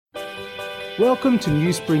Welcome to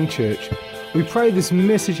New Spring Church. We pray this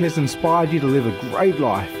message has inspired you to live a great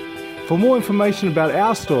life. For more information about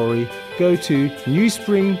our story, go to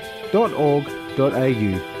newspring.org.au.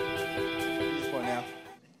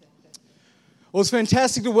 Well, it's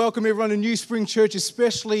fantastic to welcome everyone to New Spring Church,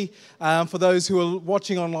 especially for those who are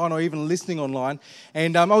watching online or even listening online.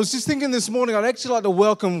 And I was just thinking this morning, I'd actually like to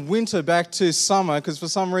welcome winter back to summer, because for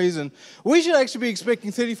some reason, we should actually be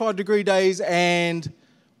expecting 35-degree days and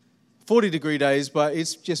 40-degree days, but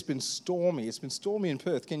it's just been stormy. It's been stormy in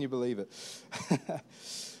Perth, can you believe it?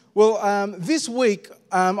 Well, this week,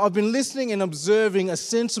 I've been listening and observing a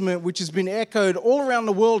sentiment which has been echoed all around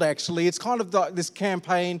the world, actually. It's kind of like this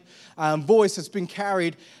campaign voice that's been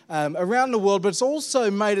carried around the world, but it's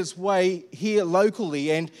also made its way here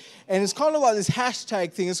locally. And it's kind of like this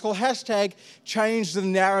hashtag thing. It's called hashtag change the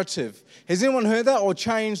narrative. Has anyone heard that? Or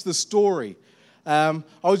change the story? I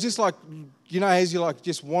was just like, you know, as you like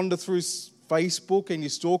just wander through Facebook and you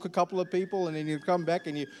stalk a couple of people and then you come back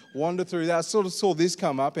and you wander through that. I sort of saw this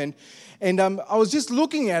come up and I was just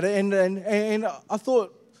looking at it and I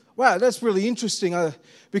thought, wow, that's really interesting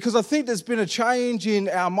because I think there's been a change in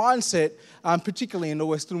our mindset, particularly in the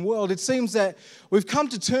Western world. It seems that we've come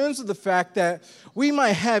to terms with the fact that we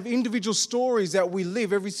may have individual stories that we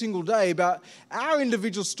live every single day, but our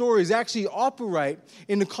individual stories actually operate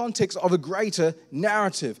in the context of a greater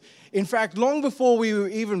narrative. In fact, long before we were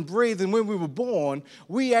even breathed and when we were born,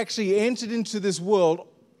 we actually entered into this world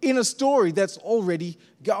in a story that's already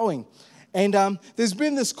going. And there's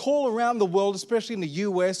been this call around the world, especially in the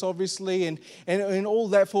US, obviously, and all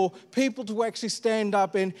that, for people to actually stand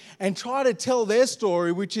up and try to tell their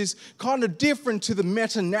story, which is kind of different to the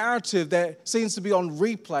meta-narrative that seems to be on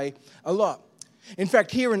replay a lot. In fact,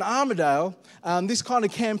 here in Armidale, this kind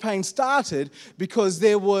of campaign started because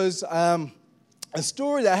there was a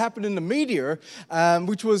story that happened in the media,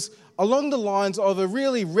 which was along the lines of a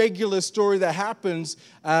really regular story that happens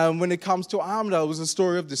when it comes to Armidale. It was a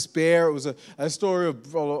story of despair. It was a story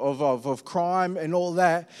of crime and all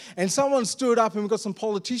that. And someone stood up, and we've got some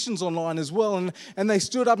politicians online as well, and they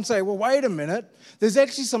stood up and say, well, wait a minute. There's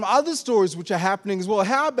actually some other stories which are happening as well.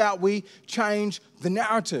 How about we change the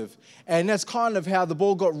narrative? And that's kind of how the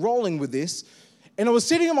ball got rolling with this. And I was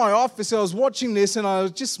sitting in my office, and I was watching this, and I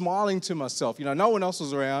was just smiling to myself. You know, no one else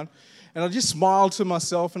was around. And I just smiled to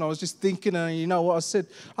myself, and I was just thinking, and you know what I said?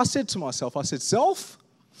 I said to myself, I said, self,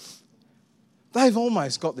 they've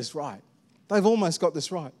almost got this right. They've almost got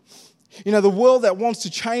this right. You know, the world that wants to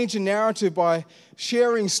change a narrative by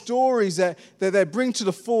sharing stories that they bring to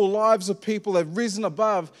the fore lives of people that have risen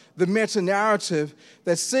above the meta-narrative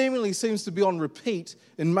that seemingly seems to be on repeat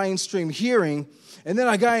in mainstream hearing. And then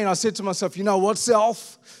again, I said to myself, you know what,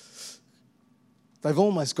 self? They've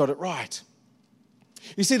almost got it right.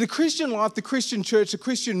 You see, the Christian life, the Christian church, the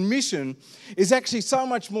Christian mission is actually so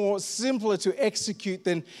much more simpler to execute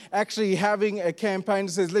than actually having a campaign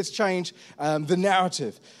that says, let's change the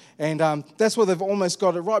narrative. And that's where they've almost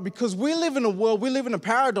got it right, because we live in a world, we live in a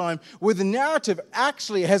paradigm where the narrative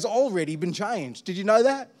actually has already been changed. Did you know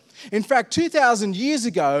that? In fact, 2,000 years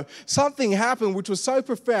ago, something happened which was so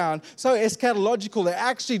profound, so eschatological, it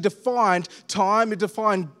actually defined time, it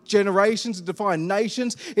defined generations, it defined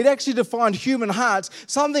nations, it actually defined human hearts.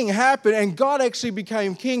 Something happened and God actually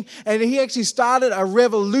became king, and he actually started a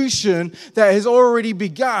revolution that has already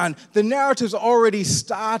begun. The narrative's already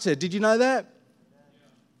started. Did you know that?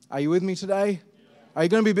 Are you with me today? Are you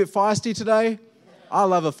going to be a bit feisty today? I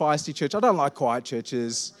love a feisty church. I don't like quiet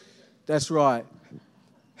churches. That's right.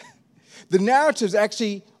 The narrative's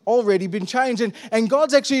actually already been changed. And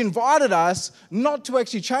God's actually invited us not to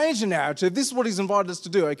actually change the narrative. This is what he's invited us to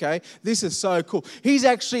do, okay? This is so cool. He's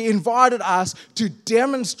actually invited us to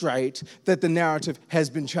demonstrate that the narrative has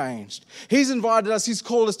been changed. He's invited us, he's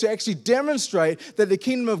called us to actually demonstrate that the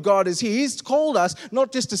kingdom of God is here. He's called us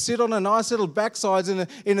not just to sit on a nice little backsides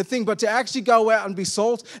in a thing, but to actually go out and be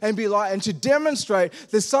salt and be light and to demonstrate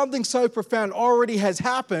that something so profound already has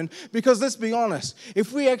happened. Because let's be honest,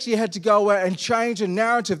 if we actually had to go out and change a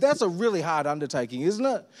narrative, that's a really hard undertaking, isn't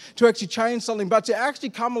it? To actually change something, but to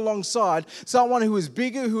actually come alongside someone who is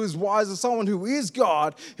bigger, who is wiser, someone who is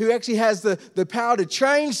God, who actually has the power to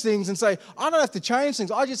change things and say, I don't have to change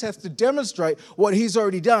things, I just have to demonstrate what he's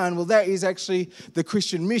already done. Well, that is actually the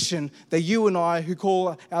Christian mission that you and I, who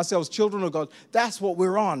call ourselves children of God, that's what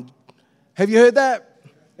we're on. Have you heard that?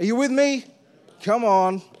 Are you with me? Come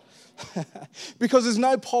on. Because there's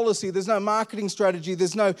no policy, there's no marketing strategy,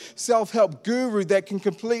 there's no self-help guru that can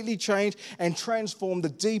completely change and transform the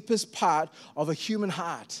deepest part of a human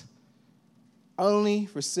heart. Only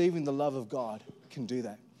receiving the love of God can do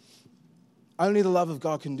that. Only the love of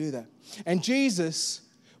God can do that. And Jesus,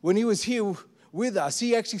 when he was here, with us.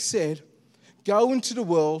 He actually said, go into the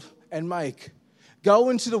world and make. Go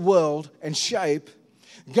into the world and shape.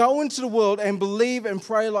 Go into the world and believe and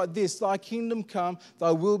pray like this: thy kingdom come,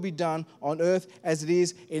 thy will be done on earth as it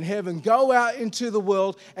is in heaven. Go out into the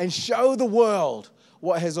world and show the world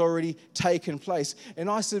what has already taken place. And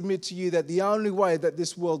I submit to you that the only way that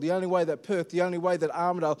this world, the only way that Perth, the only way that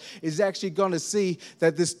Armidale is actually going to see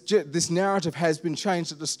that this narrative has been changed,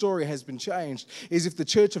 that the story has been changed, is if the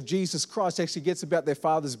Church of Jesus Christ actually gets about their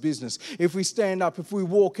Father's business. If we stand up, if we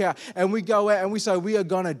walk out and we go out and we say we are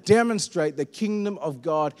going to demonstrate the kingdom of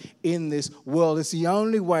God in this world. It's the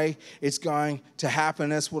only way it's going to happen.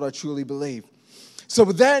 That's what I truly believe. So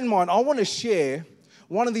with that in mind, I want to share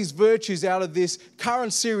one of these virtues out of this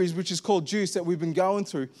current series, which is called Juice, that we've been going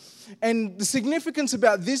through. And the significance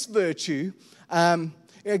about this virtue, again,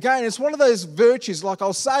 it's one of those virtues, like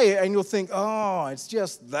I'll say it and you'll think, oh, it's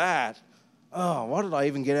just that. Oh, why did I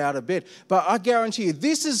even get out of bed? But I guarantee you,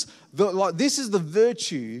 this is the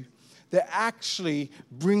virtue that actually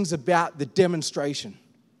brings about the demonstration.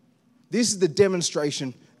 This is the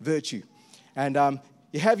demonstration virtue. And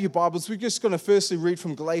you have your Bibles. We're just going to firstly read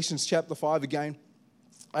from Galatians chapter 5 again.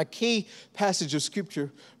 A key passage of Scripture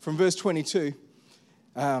from verse 22.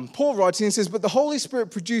 Paul writes and says, but the Holy Spirit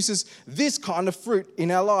produces this kind of fruit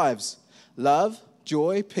in our lives: love,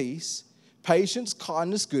 joy, peace, patience,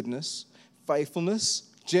 kindness, goodness, faithfulness,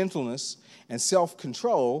 gentleness, and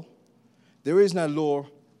self-control. There is no law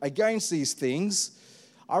against these things.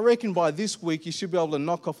 I reckon by this week you should be able to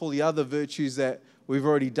knock off all the other virtues that we've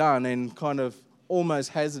already done and kind of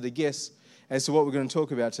almost hazard a guess as to what we're going to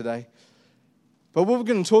talk about today. But what we're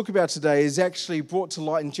going to talk about today is actually brought to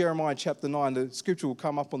light in Jeremiah chapter 9. The scripture will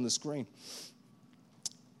come up on the screen.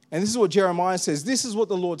 And this is what Jeremiah says. This is what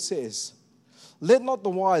the Lord says: let not the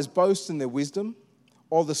wise boast in their wisdom,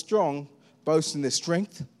 or the strong boast in their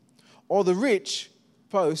strength, or the rich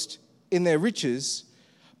boast in their riches,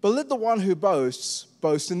 but let the one who boasts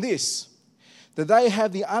boast in this, that they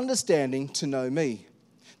have the understanding to know me,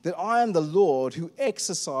 that I am the Lord who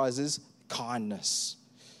exercises kindness,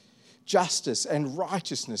 justice, and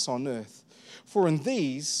righteousness on earth. For in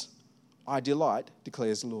these I delight,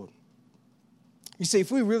 declares the Lord. You see,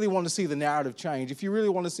 if we really want to see the narrative change, if you really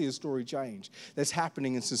want to see a story change that's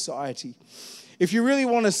happening in society, if you really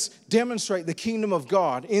want to demonstrate the kingdom of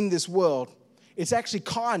God in this world, it's actually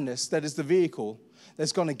kindness that is the vehicle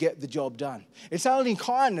that's going to get the job done. It's only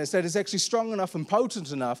kindness that is actually strong enough and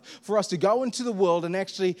potent enough for us to go into the world and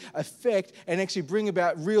actually affect and actually bring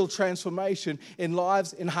about real transformation in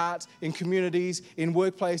lives, in hearts, in communities, in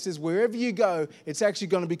workplaces. Wherever you go, it's actually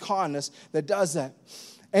going to be kindness that does that.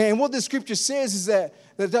 And what the scripture says is that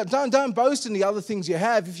don't boast in the other things you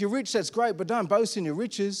have. If you're rich, that's great, but don't boast in your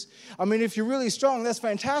riches. I mean, if you're really strong, that's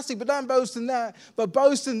fantastic, but don't boast in that. But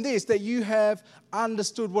boast in this, that you have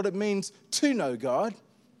understood what it means to know God.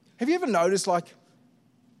 Have you ever noticed, like,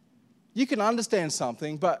 you can understand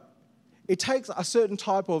something, but it takes a certain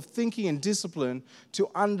type of thinking and discipline to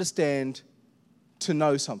understand, to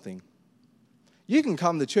know something. You can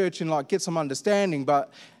come to church and, like, get some understanding,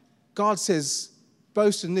 but God says,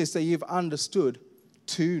 boast in this, that you've understood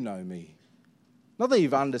to know me. Not that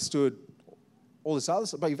you've understood all this other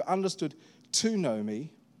stuff, but you've understood to know me.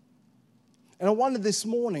 And I wonder this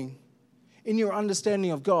morning, in your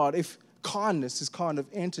understanding of God, if kindness has kind of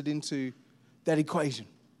entered into that equation.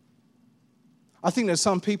 I think there's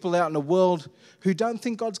some people out in the world who don't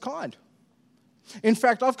think God's kind. In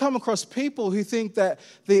fact, I've come across people who think that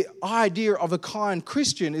the idea of a kind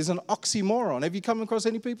Christian is an oxymoron. Have you come across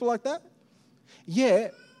any people like that?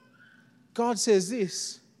 Yet, God says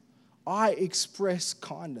this: I express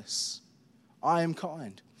kindness. I am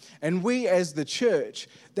kind. And we as the church,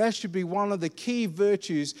 that should be one of the key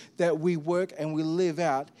virtues that we work and we live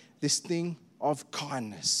out, this thing of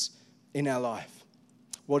kindness in our life.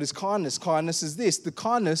 What is kindness? Kindness is this. The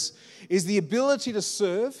kindness is the ability to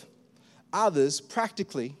serve others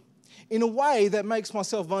practically in a way that makes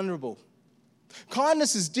myself vulnerable.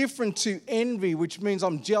 Kindness is different to envy, which means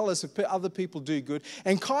I'm jealous if other people do good.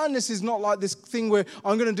 And kindness is not like this thing where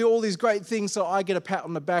I'm going to do all these great things so I get a pat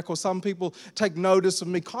on the back or some people take notice of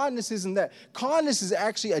me. Kindness isn't that. Kindness is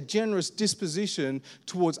actually a generous disposition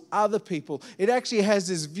towards other people. It actually has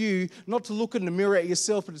this view not to look in the mirror at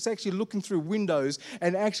yourself, but it's actually looking through windows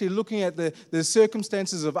and actually looking at the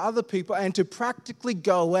circumstances of other people and to practically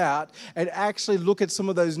go out and actually look at some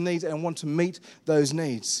of those needs and want to meet those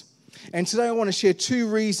needs. And today I want to share 2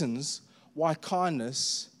 reasons why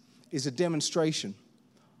kindness is a demonstration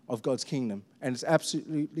of God's kingdom. And it's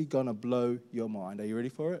absolutely going to blow your mind. Are you ready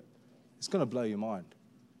for it? It's going to blow your mind.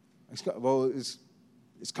 It's going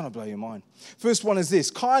to blow your mind. First one is this: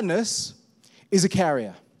 kindness is a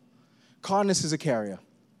carrier. Kindness is a carrier.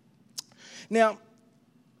 Now,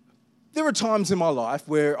 there are times in my life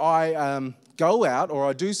where I go out or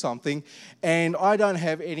I do something and I don't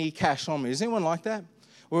have any cash on me. Is anyone like that?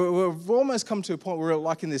 We've almost come to a point where we're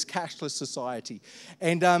like in this cashless society.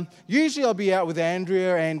 And usually I'll be out with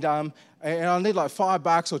Andrea and I'll need like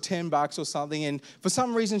 $5 or $10 or something. And for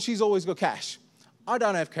some reason, she's always got cash. I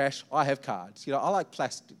don't have cash. I have cards. You know, I like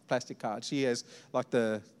plastic cards. She has like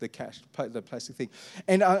the cash, the plastic thing.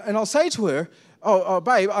 And I'll say to her, oh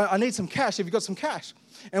babe, I need some cash. Have you got some cash?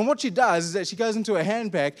 And what she does is that she goes into her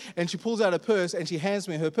handbag and she pulls out a purse and she hands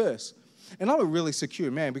me her purse. And I'm a really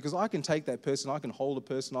secure man because I can take that purse and I can hold a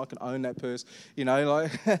purse and I can own that purse, you know,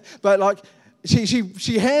 like, but like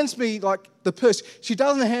she hands me like the purse. She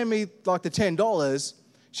doesn't hand me like the $10.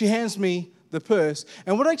 She hands me the purse.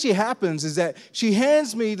 And what actually happens is that she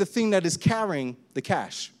hands me the thing that is carrying the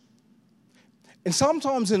cash. And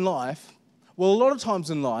sometimes in life, well, a lot of times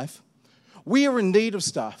in life, we are in need of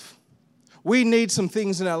stuff. We need some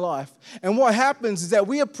things in our life. And what happens is that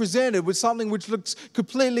we are presented with something which looks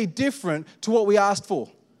completely different to what we asked for.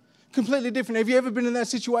 Completely different. Have you ever been in that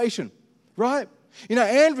situation? Right? You know,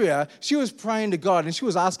 Andrea, she was praying to God and she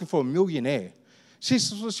was asking for a millionaire.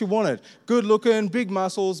 That's what she wanted. Good looking, big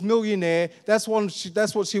muscles, millionaire. That's what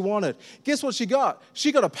she wanted. Guess what she got?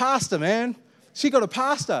 She got a pastor, man. She got a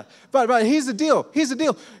pastor. But here's the deal.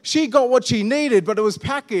 She got what she needed, but it was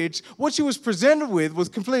packaged. What she was presented with was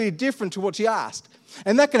completely different to what she asked.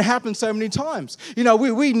 And that can happen so many times. You know,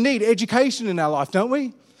 we need education in our life, don't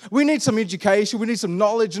we? We need some education, we need some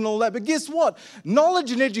knowledge and all that. But guess what? Knowledge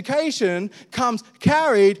and education comes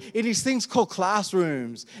carried in these things called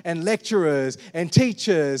classrooms and lecturers and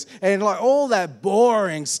teachers and like all that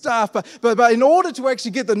boring stuff. But in order to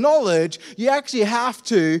actually get the knowledge, you actually have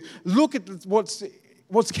to look at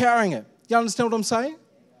what's carrying it. You understand what I'm saying?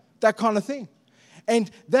 That kind of thing. And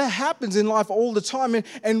that happens in life all the time.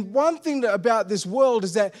 And one thing about this world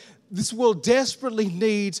is that this world desperately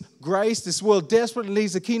needs grace. This world desperately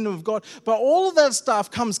needs the kingdom of God. But all of that stuff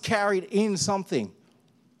comes carried in something.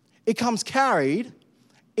 It comes carried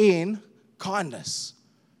in kindness.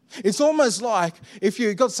 It's almost like if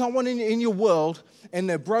you've got someone in your world and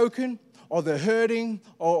they're broken or they're hurting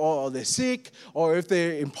or they're sick or if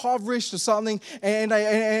they're impoverished or something and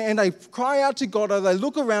they cry out to God or they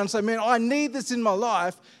look around and say, man, I need this in my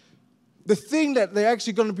life. The thing that they're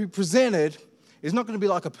actually going to be presented is not going to be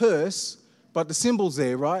like a purse, but the symbol's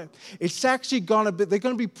there, right? It's actually they're going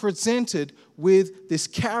to be presented with this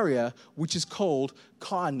carrier, which is called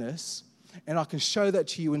kindness. And I can show that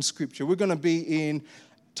to you in Scripture. We're going to be in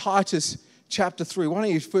Titus chapter 3. Why don't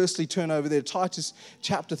you firstly turn over there, Titus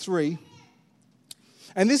chapter 3.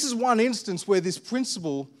 And this is one instance where this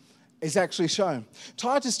principle is actually shown.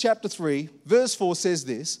 Titus chapter 3, verse 4 says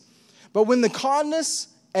this, but when the kindness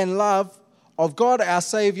and love of God our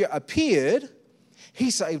Savior appeared,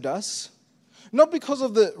 He saved us, not because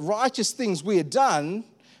of the righteous things we had done,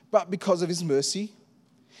 but because of His mercy.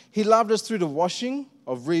 He loved us through the washing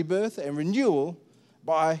of rebirth and renewal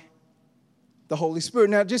by the Holy Spirit.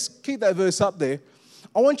 Now, just keep that verse up there.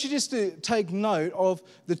 I want you just to take note of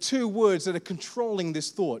the two words that are controlling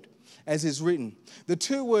this thought as is written. The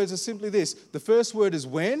two words are simply this. The first word is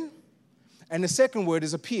when, and the second word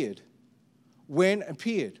is appeared. When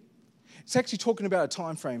appeared. It's actually talking about a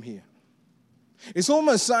time frame here. It's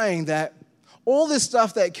almost saying that all this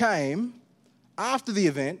stuff that came after the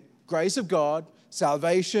event, grace of God,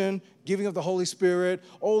 salvation, giving of the Holy Spirit,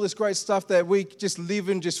 all this great stuff that we just live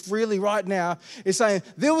in just freely right now, is saying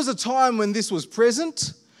there was a time when this was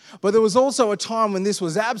present, but there was also a time when this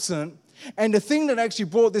was absent. And the thing that actually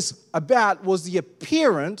brought this about was the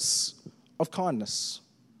appearance of kindness.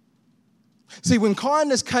 See, when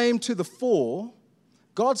kindness came to the fore,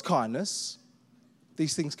 God's kindness,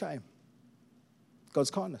 these things came.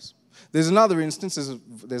 God's kindness. There's another instance,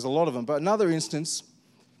 there's a lot of them, but another instance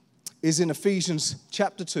is in Ephesians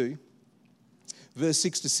chapter 2, verse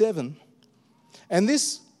 6 to 7. And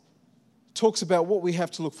this talks about what we have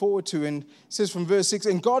to look forward to. And it says from verse 6,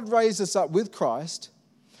 and God raised us up with Christ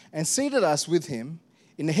and seated us with Him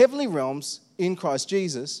in the heavenly realms in Christ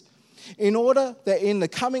Jesus, in order that in the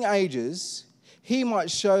coming ages He might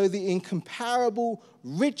show the incomparable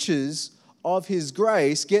riches of His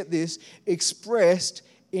grace, get this, expressed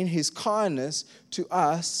in His kindness to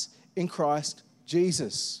us in Christ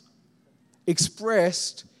Jesus.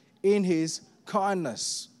 Expressed in His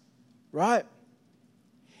kindness, right?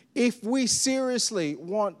 If we seriously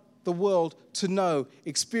want the world to know,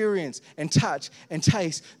 experience, and touch, and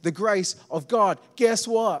taste the grace of God, guess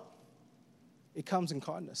what? It comes in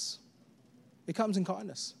kindness. It comes in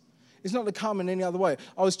kindness. It's not to come in any other way.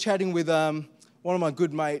 I was chatting with one of my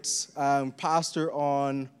good mates, pastor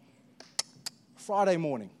on Friday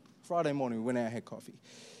morning. We went out and had coffee.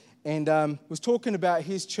 And was talking about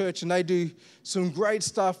his church, and they do some great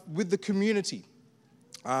stuff with the community.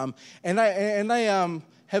 And they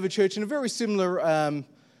have a church in a very similar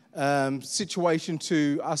situation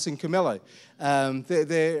to us in Carmelo.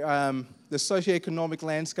 The socioeconomic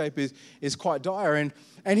landscape is quite dire,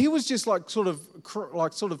 and he was just sort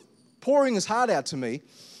of pouring his heart out to me.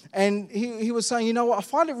 And he was saying, you know what, I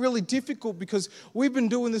find it really difficult because we've been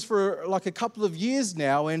doing this for a couple of years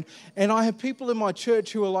now, and I have people in my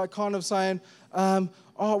church who are kind of saying, oh,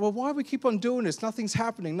 well, why do we keep on doing this? Nothing's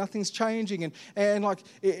happening, nothing's changing. And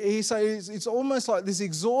he says it's almost like this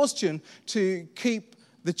exhaustion to keep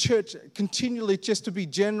the church continually just to be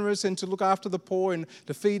generous and to look after the poor and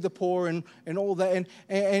to feed the poor and all that.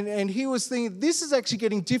 And he was thinking, this is actually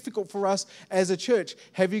getting difficult for us as a church.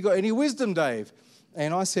 Have you got any wisdom, Dave?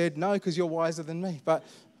 And I said, no, because you're wiser than me. But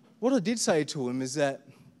what I did say to him is that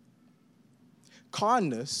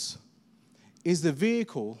kindness is the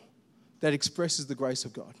vehicle that expresses the grace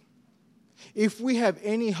of God. If we have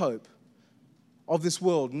any hope of this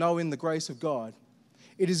world knowing the grace of God,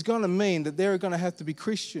 it is going to mean that there are going to have to be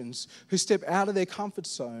Christians who step out of their comfort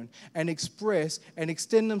zone and express and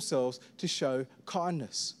extend themselves to show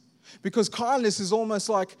kindness. Because kindness is almost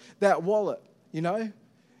like that wallet, you know?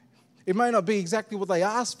 It may not be exactly what they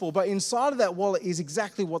asked for, but inside of that wallet is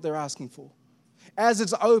exactly what they're asking for. As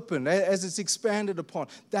it's opened, as it's expanded upon,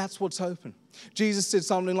 that's what's open. Jesus said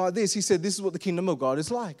something like this. He said, this is what the kingdom of God is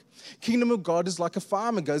like. Kingdom of God is like a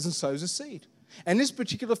farmer goes and sows a seed. And this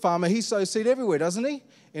particular farmer, he sows seed everywhere, doesn't he?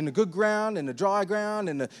 In the good ground, in the dry ground,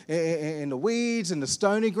 in the weeds, in the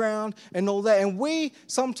stony ground, and all that. And we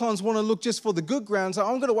sometimes want to look just for the good ground. So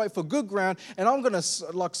I'm going to wait for good ground, and I'm going to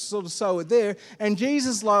sort of sow it there. And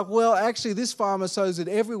Jesus is like, well, actually, this farmer sows it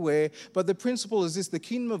everywhere. But the principle is this: the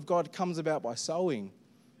kingdom of God comes about by sowing.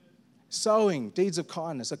 Sowing deeds of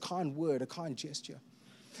kindness, a kind word, a kind gesture.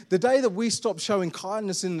 The day that we stop showing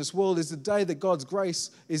kindness in this world is the day that God's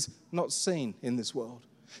grace is not seen in this world.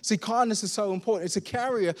 See, kindness is so important. It's a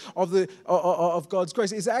carrier of God's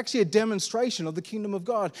grace. It's actually a demonstration of the kingdom of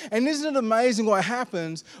God. And isn't it amazing what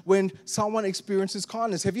happens when someone experiences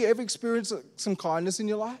kindness? Have you ever experienced some kindness in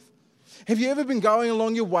your life? Have you ever been going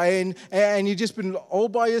along your way and you've just been all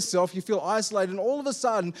by yourself, you feel isolated, and all of a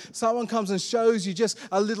sudden someone comes and shows you just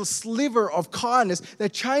a little sliver of kindness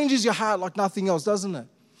that changes your heart like nothing else, doesn't it?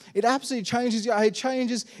 It absolutely changes your heart. It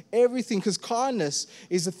changes everything, because kindness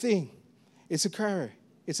is a thing. It's a carrier.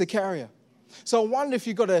 It's a carrier. So I wonder if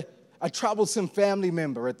you've got a troublesome family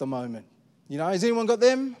member at the moment. You know, has anyone got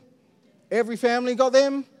them? Every family got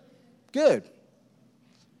them? Good.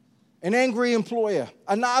 An angry employer,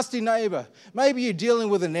 a nasty neighbor. Maybe you're dealing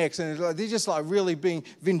with an ex and they're just really being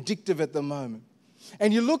vindictive at the moment.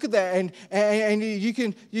 And you look at that and you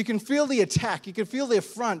can feel the attack. You can feel the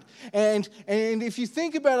affront. And if you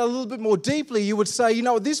think about it a little bit more deeply, you would say, you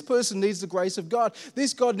know, this person needs the grace of God.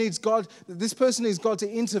 This person needs God to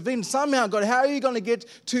intervene. Somehow, God, how are you going to get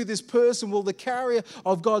to this person? Well, the carrier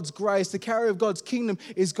of God's grace, the carrier of God's kingdom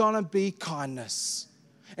is going to be kindness.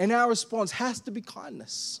 And our response has to be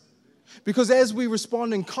kindness. Because as we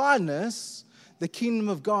respond in kindness, the kingdom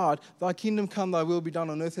of God, thy kingdom come, thy will be done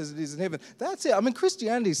on earth as it is in heaven. That's it. I mean,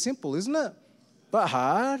 Christianity is simple, isn't it? But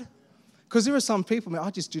hard. Because there are some people, I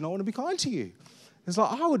just do not want to be kind to you. It's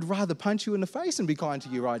like, I would rather punch you in the face and be kind to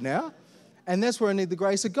you right now. And that's where I need the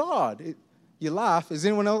grace of God. You laugh. Is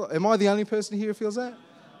anyone else? Am I the only person here who feels that?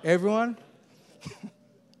 Everyone?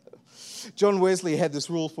 John Wesley had this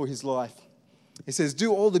rule for his life. He says,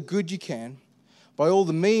 do all the good you can, by all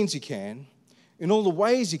the means you can, in all the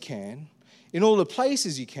ways you can, in all the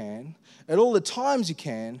places you can, at all the times you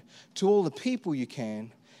can, to all the people you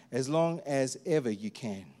can, as long as ever you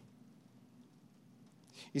can.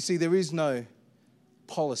 You see, there is no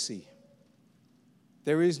policy.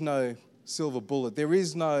 There is no silver bullet. There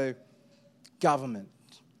is no government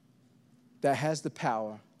that has the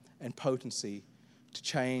power and potency to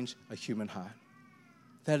change a human heart.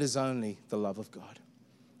 That is only the love of God.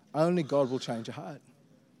 Only God will change a heart.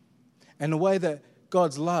 And the way that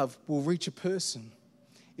God's love will reach a person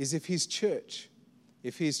is if his church,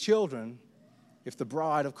 if his children, if the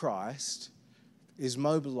bride of Christ is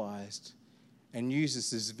mobilized and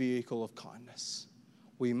uses this vehicle of kindness.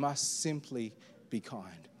 We must simply be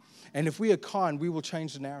kind. And if we are kind, we will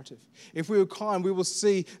change the narrative. If we are kind, we will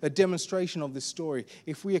see a demonstration of this story.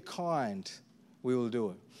 If we are kind, we will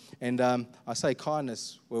do it. And I say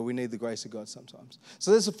kindness where we need the grace of God sometimes.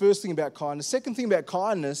 So that's the first thing about kindness. Second thing about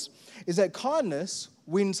kindness is that kindness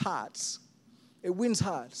wins hearts. It wins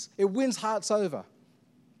hearts. It wins hearts over.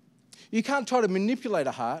 You can't try to manipulate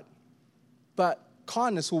a heart, but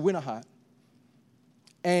kindness will win a heart.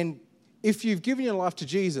 And if you've given your life to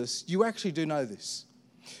Jesus, you actually do know this.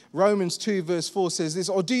 Romans 2 verse 4 says this,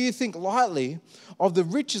 or do you think lightly of the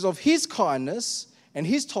riches of his kindness and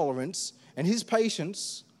his tolerance and his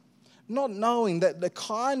patience, not knowing that the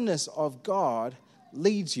kindness of God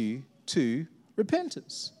leads you to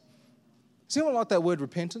repentance? Does anyone like that word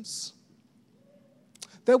repentance?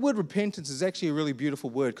 That word repentance is actually a really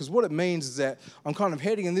beautiful word, because what it means is that I'm kind of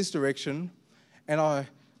heading in this direction and I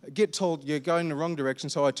get told you're going the wrong direction,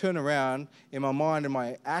 so I turn around in my mind and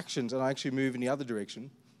my actions and I actually move in the other direction.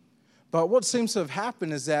 But what seems to have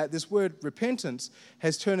happened is that this word repentance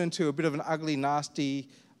has turned into a bit of an ugly, nasty,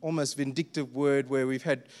 almost vindictive word where we've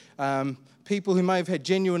had people who may have had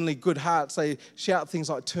genuinely good hearts, they shout things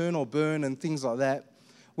like turn or burn and things like that.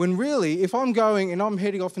 When really, if I'm going and I'm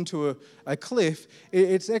heading off into a cliff,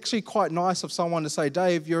 it's actually quite nice of someone to say,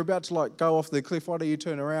 Dave, you're about to go off the cliff, why don't you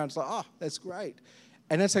turn around? It's like, oh, that's great.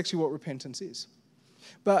 And that's actually what repentance is.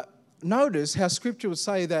 But notice how Scripture would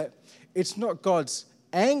say that it's not God's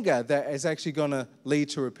anger that is actually going to lead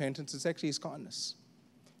to repentance, it's actually his kindness.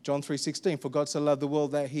 John 3:16, for God so loved the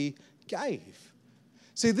world that he gave.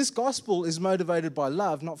 See, this gospel is motivated by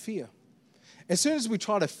love, not fear. As soon as we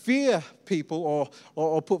try to fear people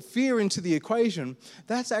or put fear into the equation,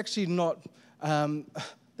 that's actually not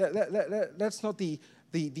that's not the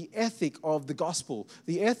ethic of the gospel.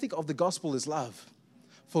 The ethic of the gospel is love.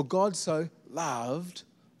 For God so loved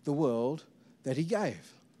the world that he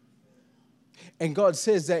gave. And God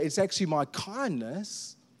says that it's actually my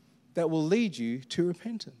kindness that will lead you to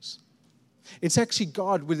repentance. It's actually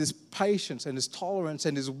God with his patience and his tolerance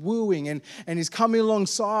and his wooing and he's coming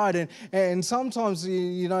alongside and sometimes,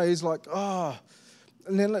 he's like, oh.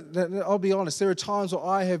 And then I'll be honest, there are times where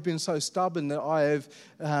I have been so stubborn that I have,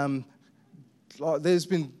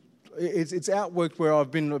 it's outworked where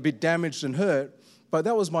I've been a bit damaged and hurt. But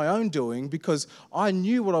that was my own doing because I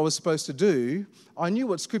knew what I was supposed to do. I knew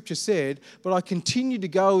what Scripture said, but I continued to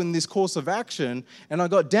go in this course of action and I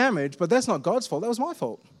got damaged, but that's not God's fault. That was my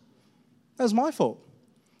fault. That was my fault.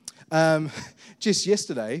 Just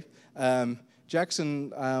yesterday,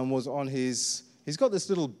 Jackson was on he's got this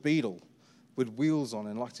little Beetle with wheels on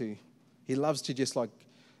and he loves to just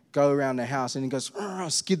go around the house and he goes,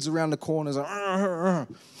 skids around the corners.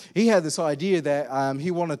 He had this idea that he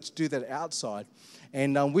wanted to do that outside.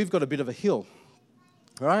 And we've got a bit of a hill,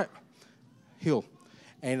 right? Hill.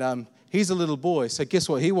 And he's a little boy, so guess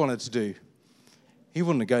what he wanted to do? He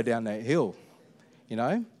wanted to go down that hill,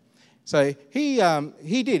 So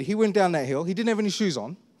he did. He went down that hill. He didn't have any shoes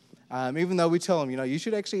on, even though we tell him, you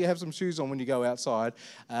should actually have some shoes on when you go outside.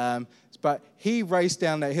 But he raced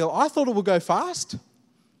down that hill. I thought it would go fast.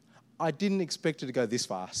 I didn't expect it to go this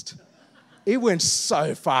fast. It went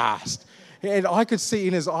so fast. And I could see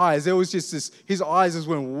in his eyes, there was just this, his eyes just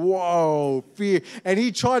went, whoa, fear. And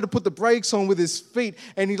he tried to put the brakes on with his feet,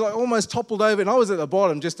 and he almost toppled over. And I was at the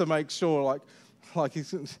bottom just to make sure,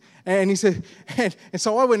 and he said, and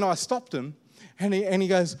so I went and I stopped him, and he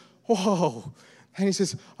goes, whoa. And he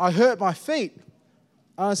says, I hurt my feet.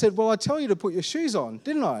 And I said, well, I tell you to put your shoes on,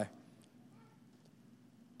 didn't I?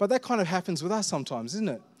 But that kind of happens with us sometimes, isn't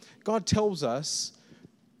it? God tells us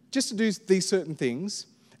just to do these certain things.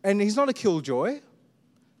 And he's not a killjoy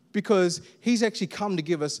because he's actually come to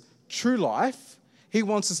give us true life. He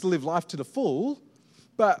wants us to live life to the full.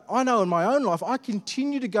 But I know in my own life, I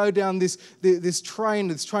continue to go down this train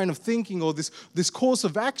of thinking or this course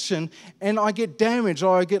of action, and I get damaged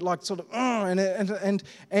or I get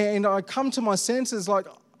and I come to my senses I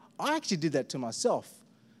actually did that to myself.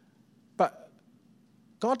 But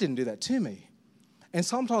God didn't do that to me. And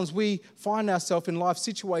sometimes we find ourselves in life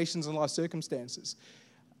situations and life circumstances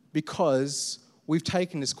because we've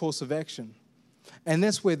taken this course of action. And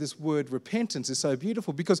that's where this word repentance is so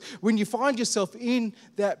beautiful, because when you find yourself in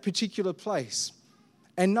that particular place,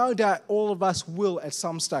 and no doubt all of us will at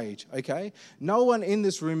some stage, okay? No one in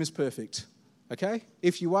this room is perfect, okay?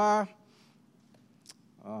 If you are,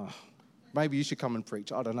 maybe you should come and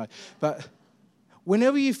preach, I don't know. But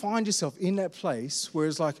whenever you find yourself in that place where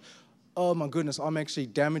it's oh my goodness, I'm actually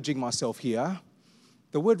damaging myself here,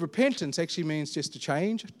 the word repentance actually means just to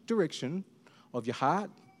change direction of your heart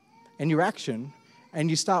and your action, and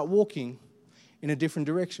you start walking in a different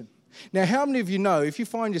direction. Now, how many of you know if you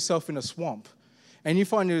find yourself in a swamp and you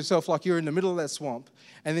find yourself you're in the middle of that swamp,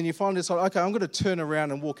 and then you find yourself, okay, I'm going to turn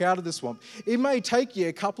around and walk out of the swamp. It may take you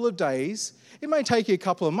a couple of days, it may take you a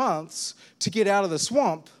couple of months to get out of the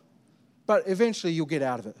swamp, but eventually you'll get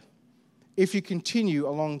out of it if you continue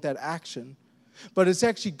along that action. But it's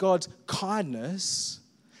actually God's kindness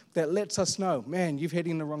that lets us know, man, you're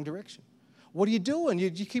heading in the wrong direction. What are you doing?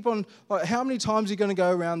 You keep on, like, how many times are you going to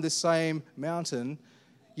go around this same mountain?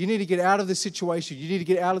 You need to get out of this situation. You need to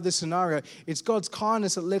get out of this scenario. It's God's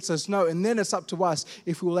kindness that lets us know. And then it's up to us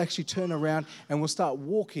if we'll actually turn around and we'll start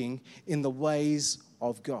walking in the ways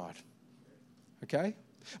of God. Okay?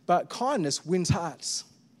 But kindness wins hearts.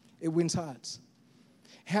 It wins hearts.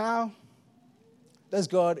 How does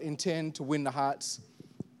God intend to win the hearts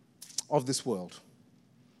of this world?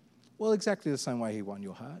 Well, exactly the same way he won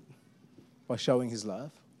your heart. By showing his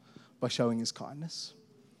love. By showing his kindness.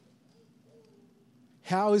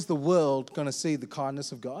 How is the world going to see the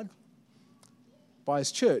kindness of God? By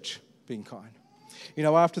his church being kind. You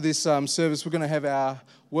know, after this service, we're going to have our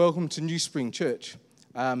Welcome to New Spring Church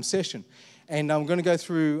session. And I'm going to go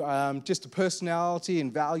through just the personality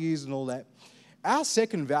and values and all that. Our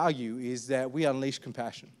second value is that we unleash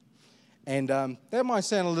compassion. And that might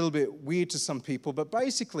sound a little bit weird to some people, but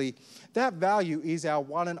basically that value is our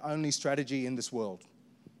one and only strategy in this world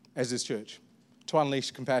as this church, to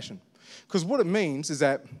unleash compassion. Because what it means is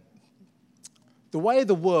that the way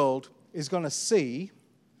the world is going to see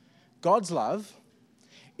God's love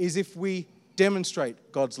is if we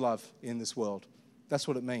demonstrate God's love in this world. That's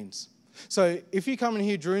what it means. So if you come in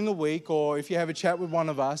here during the week, or if you have a chat with one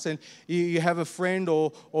of us and you have a friend,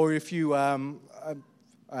 or if you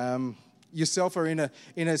yourself are in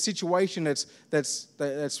a situation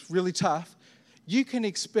that's really tough, you can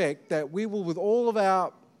expect that we will, with all of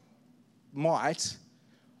our might,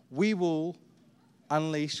 we will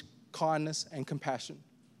unleash kindness and compassion.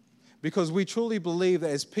 Because we truly believe that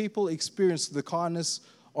as people experience the kindness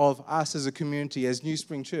of us as a community, as New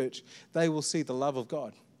Spring Church, they will see the love of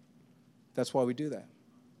God. That's why we do that.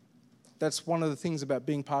 That's one of the things about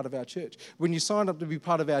being part of our church. When you sign up to be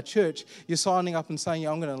part of our church, you're signing up and saying,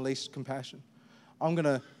 I'm going to unleash compassion. I'm going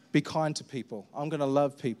to be kind to people. I'm going to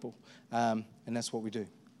love people. And that's what we do.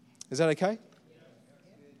 Is that okay?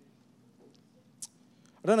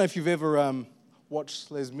 I don't know if you've ever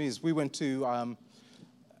watched Les Mis. We went to,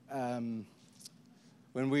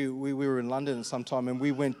 when we were in London at some time, and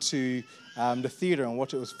we went to the theatre and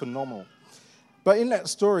watched it. It was phenomenal. But in that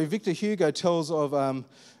story, Victor Hugo tells of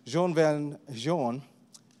Jean Valjean,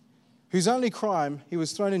 whose only crime, he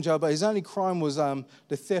was thrown in jail, but his only crime was the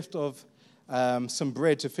theft of some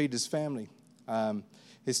bread to feed his family,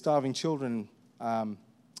 his starving children,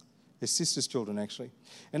 his sister's children, actually.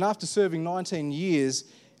 And after serving 19 years,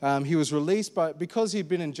 he was released, but because he'd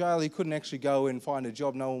been in jail, he couldn't actually go and find a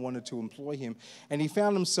job. No one wanted to employ him. And he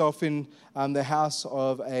found himself in the house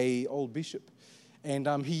of an old bishop. And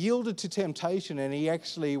he yielded to temptation, and he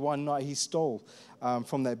actually, one night, he stole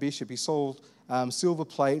from that bishop. He sold silver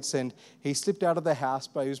plates, and he slipped out of the house,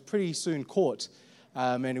 but he was pretty soon caught,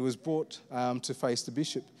 and he was brought to face the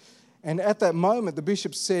bishop. And at that moment, the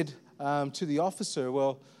bishop said to the officer,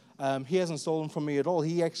 well, he hasn't stolen from me at all.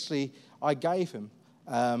 I gave him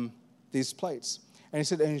these plates. And he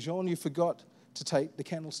said, and Jean, you forgot to take the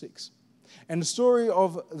candlesticks. And the story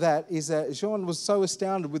of that is that Jean was so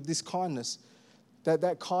astounded with this kindness,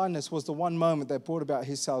 that kindness was the one moment that brought about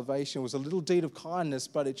his salvation. It was a little deed of kindness,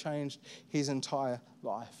 but it changed his entire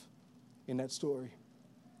life in that story.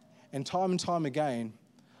 And time again,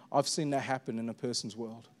 I've seen that happen in a person's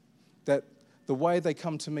world. That the way they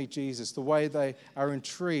come to meet Jesus, the way they are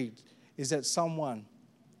intrigued, is that someone,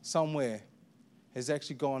 somewhere, has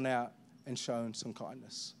actually gone out and shown some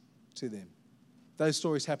kindness to them. Those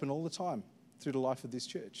stories happen all the time through the life of this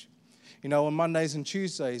church. You know, on Mondays and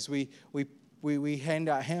Tuesdays, we hand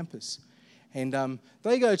out hampers. And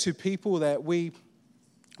they go to people that we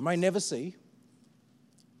may never see.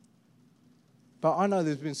 But I know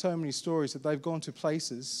there's been so many stories that they've gone to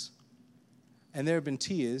places and there have been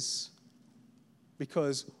tears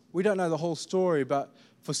because we don't know the whole story, but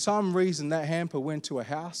for some reason that hamper went to a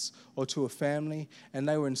house or to a family and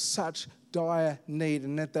they were in such dire need,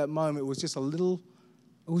 and at that moment it was just a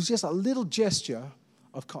little gesture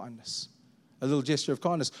of kindness. A little gesture of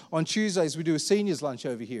kindness. On Tuesdays, we do a seniors lunch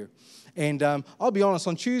over here. And I'll be honest,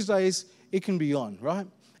 on Tuesdays, it can be on, right?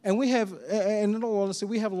 And and in all honesty,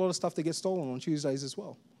 we have a lot of stuff that gets stolen on Tuesdays as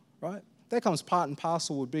well, right? That comes part and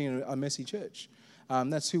parcel with being a messy church.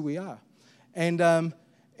 That's who we are. And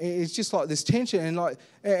it's just like this tension,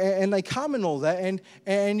 and they come and all that,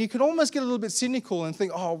 and you can almost get a little bit cynical and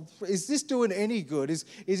think, oh, is this doing any good?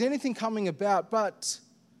 Is anything coming about? But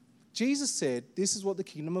Jesus said, this is what the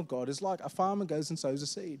kingdom of God is like. A farmer goes and sows a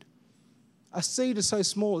seed. A seed is so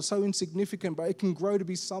small, it's so insignificant, but it can grow to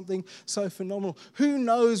be something so phenomenal. Who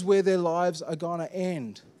knows where their lives are going to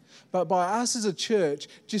end? but by us as a church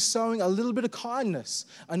just sowing a little bit of kindness,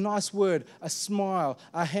 a nice word, a smile,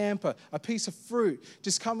 a hamper, a piece of fruit,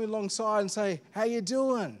 just coming alongside and say, how you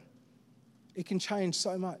doing? It can change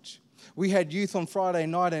so much. We had youth on Friday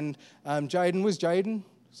night, and Jaden, was Jaden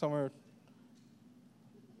somewhere?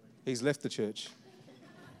 He's left the church.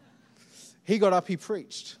 He got up, he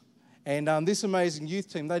preached. And this amazing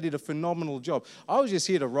youth team, they did a phenomenal job. I was just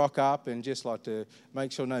here to rock up and just like to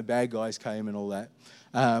make sure no bad guys came and all that.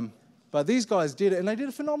 But these guys did it, and they did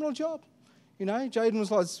a phenomenal job. You know, Jaden was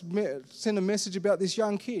like, sent a message about this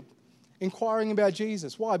young kid, inquiring about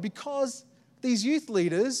Jesus. Why? Because these youth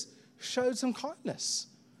leaders showed some kindness.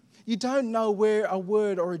 You don't know where a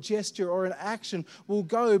word or a gesture or an action will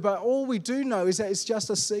go, but all we do know is that it's just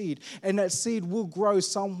a seed, and that seed will grow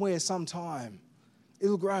somewhere, sometime.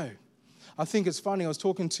 It'll grow. I think it's funny, I was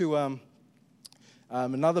talking to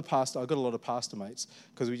another pastor. I've got a lot of pastor mates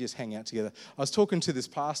because we just hang out together. I was talking to this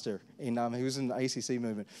pastor, and he was in the ACC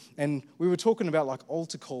movement, and we were talking about like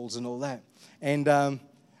altar calls and all that. And I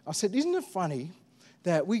said, isn't it funny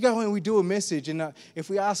that we go and we do a message, and if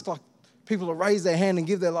we ask like people to raise their hand and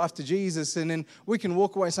give their life to Jesus, and then we can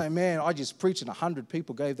walk away saying, man, I just preached and 100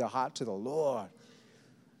 people gave their heart to the Lord.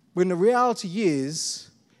 When the reality is,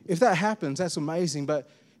 if that happens, that's amazing, but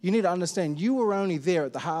you need to understand you were only there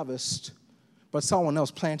at the harvest, but someone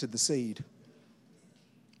else planted the seed.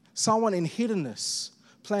 Someone in hiddenness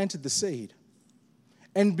planted the seed.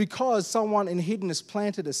 And because someone in hiddenness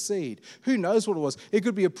planted a seed, who knows what it was? It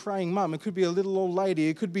could be a praying mum. It could be a little old lady.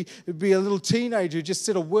 It could be a little teenager who just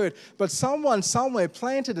said a word. But someone somewhere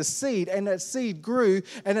planted a seed, and that seed grew.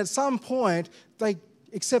 And at some point, they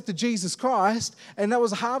accepted Jesus Christ, and that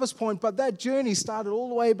was a harvest point. But that journey started all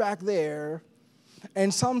the way back there.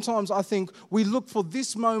 And sometimes I think we look for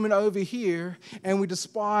this moment over here, and we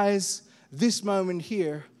despise this moment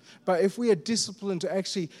here. But if we are disciplined to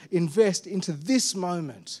actually invest into this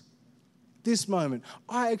moment,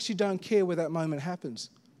 I actually don't care where that moment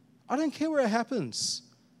happens. I don't care where it happens.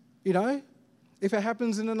 You know, if it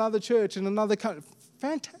happens in another church, in another country,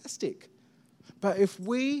 fantastic. But if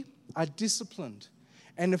we are disciplined,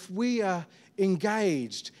 and if we are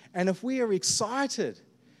engaged, and if we are excited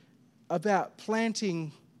about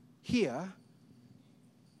planting here,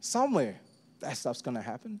 somewhere that stuff's going to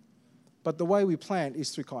happen. But the way we plant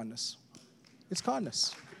is through kindness. It's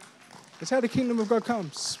kindness. It's how the kingdom of God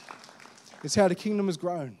comes. It's how the kingdom has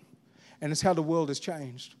grown. And it's how the world has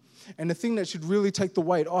changed. And the thing that should really take the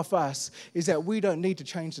weight off us is that we don't need to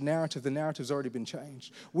change the narrative. The narrative's already been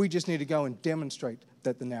changed. We just need to go and demonstrate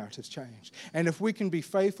that the narrative's changed. And if we can be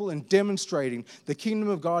faithful in demonstrating the kingdom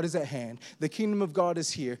of God is at hand, the kingdom of God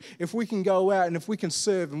is here, if we can go out and if we can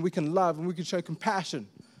serve and we can love and we can show compassion,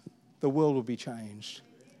 the world will be changed.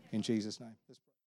 In Jesus' name.